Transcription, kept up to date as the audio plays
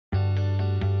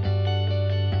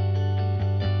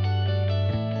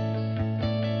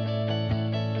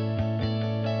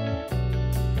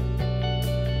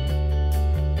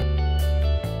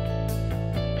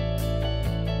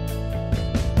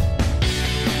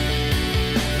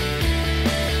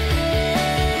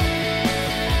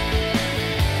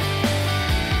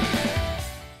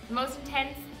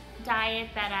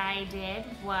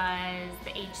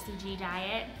HCG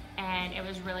diet, and it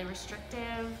was really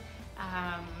restrictive.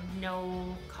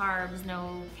 No carbs,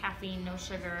 no caffeine, no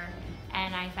sugar,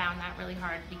 and I found that really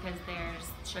hard because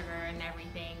there's sugar in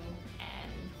everything,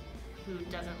 and who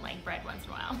doesn't like bread once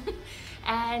in a while?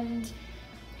 And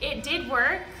it did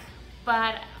work,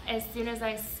 but as soon as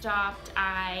I stopped,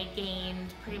 I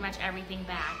gained pretty much everything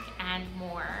back and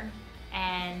more.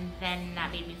 And then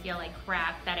that made me feel like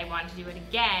crap that I wanted to do it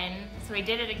again. So I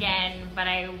did it again, but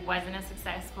I wasn't as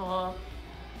successful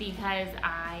because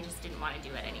I just didn't want to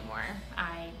do it anymore.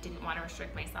 I didn't want to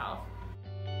restrict myself.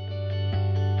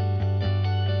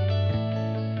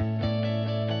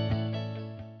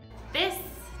 This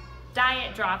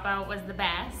diet dropout was the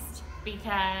best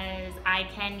because I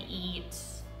can eat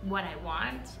what I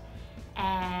want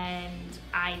and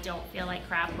I don't feel like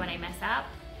crap when I mess up.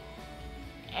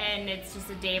 And it's just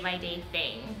a day-by-day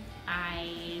thing.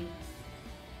 I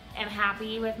am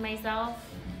happy with myself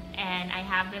and I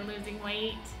have been losing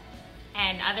weight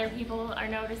and other people are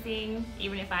noticing,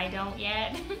 even if I don't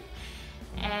yet.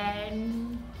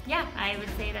 And yeah, I would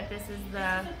say that this is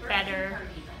the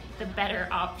better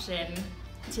option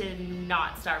to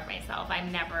not starve myself.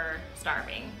 I'm never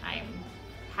starving. I'm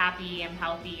happy, I'm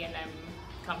healthy, and I'm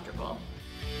comfortable.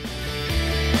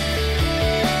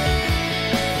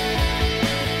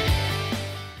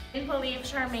 I didn't believe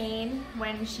Charmaine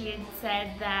when she had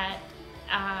said that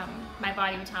my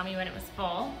body would tell me when it was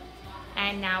full,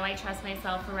 and now I trust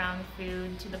myself around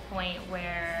food to the point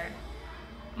where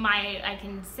I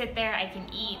can sit there, I can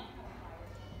eat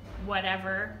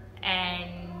whatever,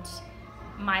 and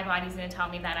my body's gonna tell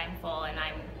me that I'm full, and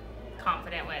I'm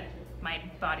confident with my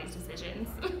body's decisions.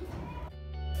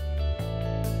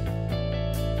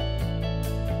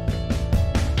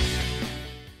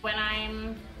 When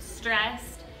I'm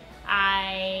stressed,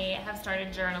 I have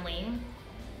started journaling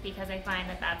because I find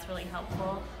that that's really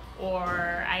helpful,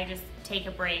 or I just take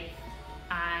a break.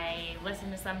 I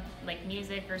listen to some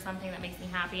music or something that makes me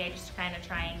happy. I just kind of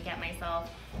try and get myself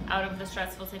out of the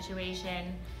stressful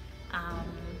situation.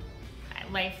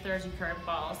 Life throws you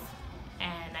curveballs,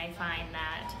 and I find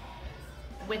that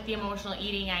with the emotional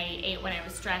eating, I ate when I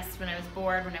was stressed, when I was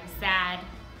bored, when I was sad.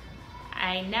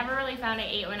 I never really found I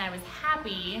ate when I was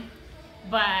happy,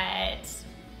 but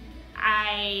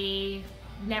I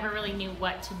never really knew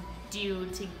what to do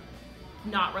to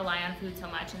not rely on food so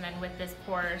much. And then with this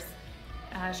course,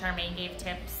 Charmaine gave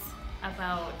tips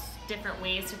about different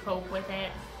ways to cope with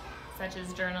it, such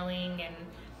as journaling and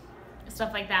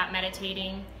stuff like that,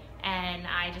 meditating, and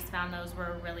I just found those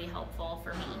were really helpful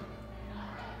for me.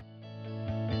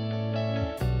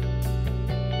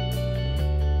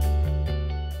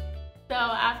 So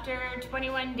after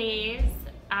 21 days,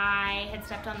 I had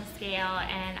stepped on the scale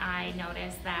and I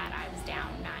noticed that I was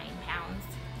down 9 pounds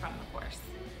from the course.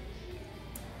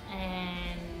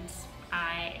 And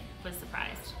I was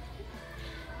surprised.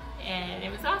 And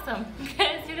it was awesome,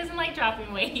 because who doesn't like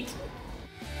dropping weight?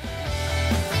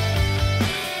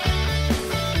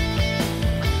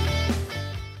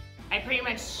 I pretty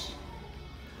much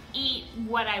eat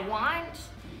what I want,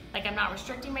 like I'm not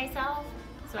restricting myself,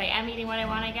 so I am eating what I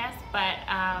want, I guess, but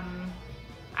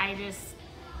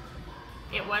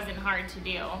it wasn't hard to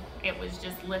do. It was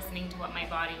just listening to what my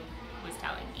body was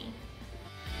telling me.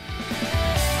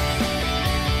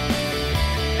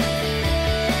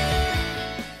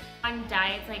 On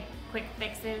diets, like quick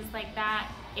fixes like that,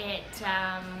 it's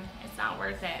not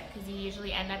worth it, because you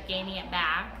usually end up gaining it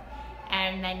back,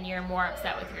 and then you're more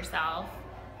upset with yourself.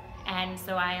 And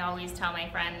so I always tell my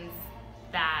friends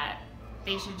that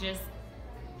they should just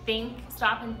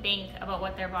stop and think about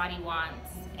what their body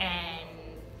wants, and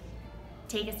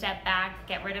take a step back,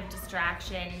 get rid of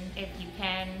distraction if you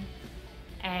can,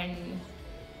 and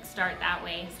start that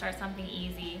way. Start something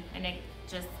easy, and it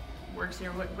just works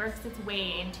its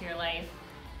way into your life,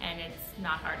 and it's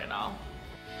not hard at all.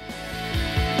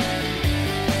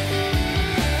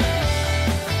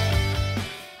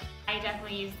 I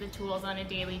definitely use the tools on a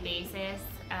daily basis.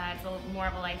 It's more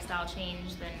of a lifestyle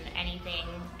change than anything.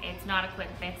 It's not a quick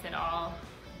fix at all.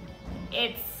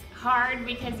 It's hard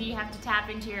because you have to tap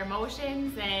into your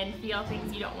emotions and feel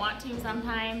things you don't want to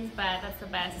sometimes, but that's the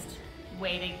best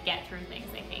way to get through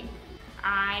things, I think.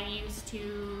 I used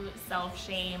to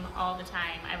self-shame all the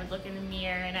time. I would look in the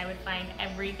mirror and I would find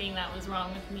everything that was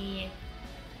wrong with me,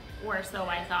 or so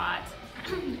I thought.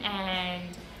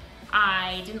 And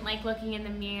I didn't like looking in the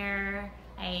mirror.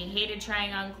 I hated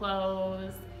trying on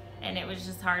clothes, and it was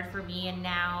just hard for me. And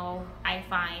now I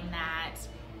find that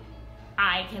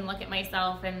I can look at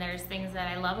myself and there's things that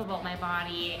I love about my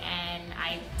body, and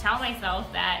I tell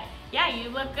myself that yeah, you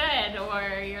look good,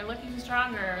 or you're looking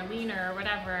stronger or leaner or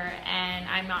whatever, and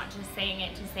I'm not just saying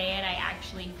it to say it, I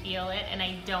actually feel it, and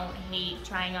I don't hate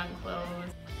trying on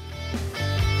clothes.